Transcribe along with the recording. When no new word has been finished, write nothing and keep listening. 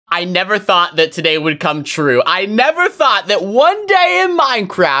I never thought that today would come true. I never thought that one day in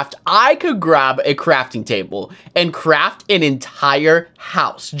Minecraft, I could grab a crafting table and craft an entire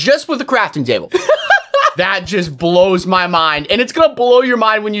house just with a crafting table. That just blows my mind, and it's gonna blow your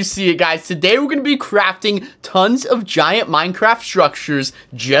mind when you see it, guys. Today, we're gonna be crafting tons of giant Minecraft structures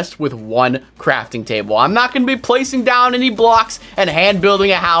just with one crafting table. I'm not gonna be placing down any blocks and hand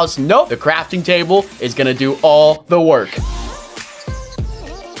building a house. Nope, the crafting table is gonna do all the work.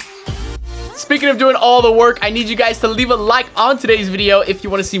 Speaking of doing all the work, I need you guys to leave a like on today's video if you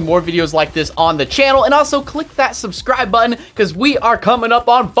want to see more videos like this on the channel, and also click that subscribe button because we are coming up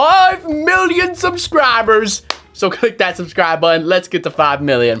on 5 million subscribers. So click that subscribe button. Let's get to 5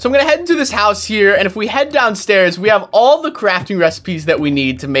 million. So I'm going to head into this house here, and if we head downstairs, we have all the crafting recipes that we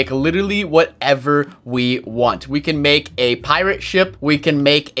need to make literally whatever we want. We can make a pirate ship. We can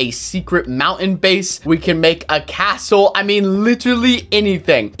make a secret mountain base. We can make a castle. I mean, literally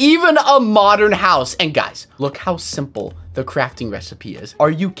anything. Even a modern house. And guys, look how simple the crafting recipe is. Are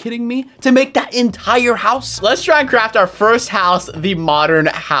you kidding me? To make that entire house? Let's try and craft our first house, the modern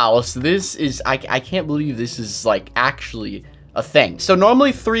house. This is, I can't believe this is like actually a thing. So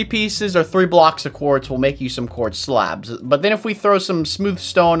normally 3 pieces or 3 blocks of quartz will make you some quartz slabs. But then if we throw some smooth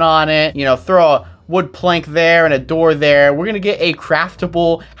stone on it, you know, throw a wood plank there and a door there, we're gonna get a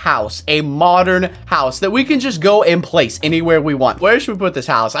craftable house, a modern house that we can just go and place anywhere we want. Where should we put this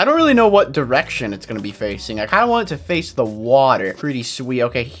house? I don't really know what direction it's gonna be facing. I kind of want it to face the water. Pretty sweet.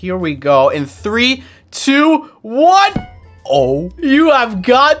 Okay, here we go. In 3, 2, 1. Oh, you have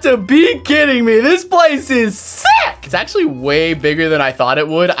got to be kidding me. This place is sick. It's actually way bigger than I thought it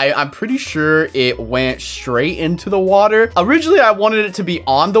would. I'm pretty sure it went straight into the water. Originally, I wanted it to be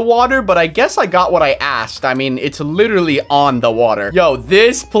on the water, but I guess I got what I asked. I mean, it's literally on the water. Yo,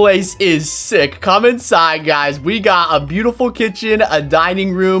 this place is sick. Come inside, guys. We got a beautiful kitchen, a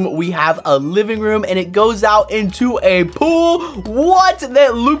dining room. We have a living room, and it goes out into a pool. What?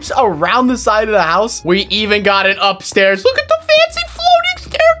 That loops around the side of the house. We even got it upstairs. Look at the fancy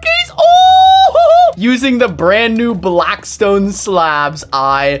floating staircase. Oh! Using the brand new Blackstone slabs.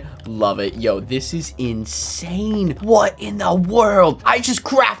 I love it. Yo, this is insane. What in the world? I just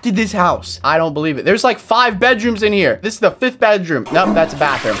crafted this house. I don't believe it. There's like 5 bedrooms in here. This is the 5th bedroom. Nope, that's a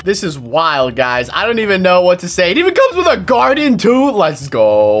bathroom. This is wild, guys. I don't even know what to say. It even comes with a garden too. Let's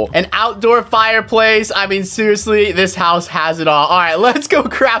go. An outdoor fireplace. I mean, seriously, this house has it all. All right, let's go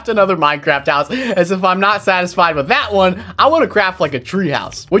craft another Minecraft house. As if I'm not satisfied with that one, I want to craft like a tree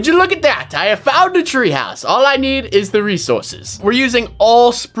house. Would you look at that? I have found a tree house. All I need is the resources. We're using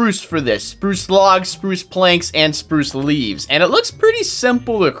all spruce for this. Spruce logs, spruce planks, and spruce leaves. And it looks pretty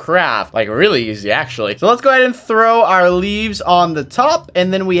simple to craft. Like really easy, actually. So let's go ahead and throw our leaves on the top.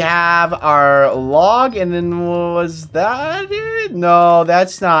 And then we have our log. And then was that it? No,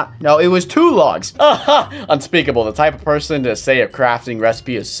 that's not. No, it was 2 logs. Unspeakable. The type of person to say a crafting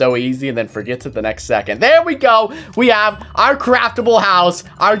recipe is so easy and then forgets it the next second. There we go. We have our craftable house,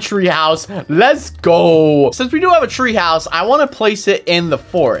 our tree house. Let's go. Since we do have a tree house, I want to place it in the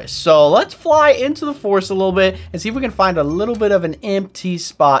forest. So let's fly into the forest a little bit and see if we can find a little bit of an empty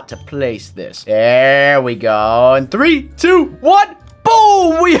spot to place this. There we go. And 3, 2, 1.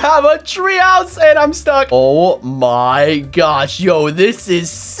 Boom! We have a treehouse and I'm stuck. Oh my gosh. Yo, this is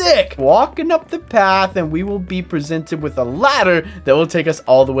sick. Walking up the path and we will be presented with a ladder that will take us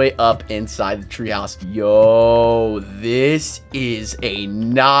all the way up inside the treehouse. Yo, this is a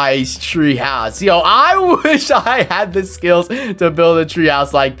nice treehouse. Yo, I wish I had the skills to build a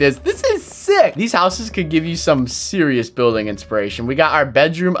treehouse like this. This is sick. These houses could give you some serious building inspiration. We got our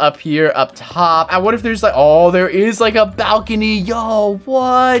bedroom up here, up top. And what if there's like, oh, there is like a balcony. Yo,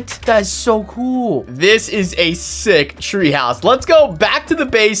 what? That's so cool. This is a sick treehouse. Let's go back to the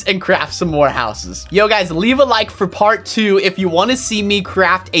base and craft some more houses. Yo, guys, leave a like for part 2 if you want to see me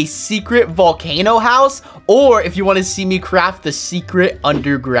craft a secret volcano house, or if you want to see me craft the secret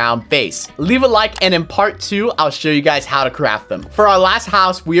underground base. Leave a like, and in part 2, I'll show you guys how to craft them. For our last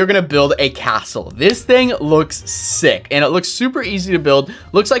house, we are going to build a castle. This thing looks sick, and it looks super easy to build.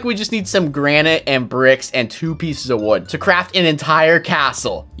 Looks like we just need some granite and bricks and 2 pieces of wood to craft an entire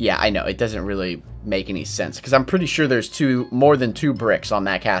castle. Yeah, I know, it doesn't really make any sense because I'm pretty sure there's more than 2 bricks on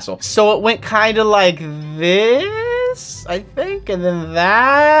that castle. So it went kind of like this, I think, and then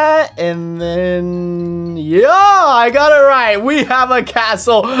that, and then yeah, I got it right. We have a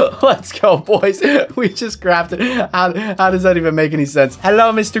castle. Let's go, boys. We just crafted. How does that even make any sense?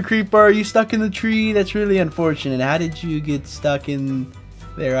 Hello, Mr. Creeper. Are you stuck in the tree? That's really unfortunate. How did you get stuck in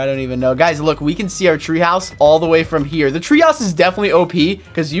there? I don't even know. Guys, look, we can see our treehouse all the way from here. The treehouse is definitely OP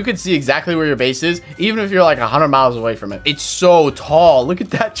because you can see exactly where your base is, even if you're like 100 miles away from it. It's so tall. Look at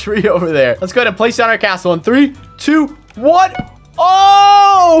that tree over there. Let's go ahead and place down our castle in 3, 2, 1.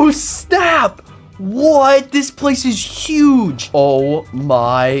 Oh, snap. What? This place is huge. Oh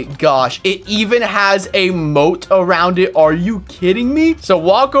my gosh. It even has a moat around it. Are you kidding me? So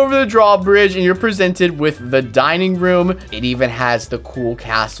walk over the drawbridge and you're presented with the dining room. It even has the cool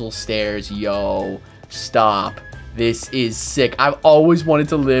castle stairs. Yo, stop. This is sick. I've always wanted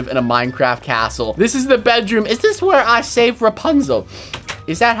to live in a Minecraft castle. This is the bedroom. Is this where I save Rapunzel?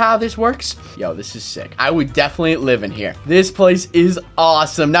 Is that how this works? Yo, this is sick. I would definitely live in here. This place is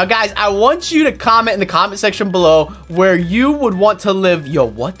awesome. Now, guys, I want you to comment in the comment section below where you would want to live. Yo,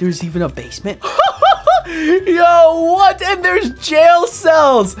 what? There's even a basement? Yo, what? And there's jail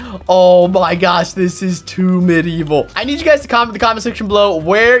cells. Oh my gosh, this is too medieval. I need you guys to comment in the comment section below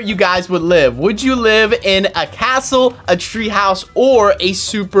where you guys would live. Would you live in a castle, a tree house, or a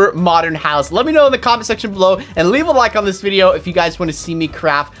super modern house? Let me know in the comment section below and leave a like on this video if you guys want to see me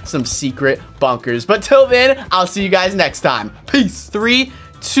craft some secret bunkers. But till then, I'll see you guys next time. Peace. 3,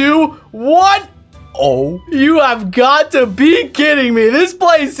 2, 1. Oh, you have got to be kidding me. This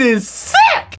place is sick.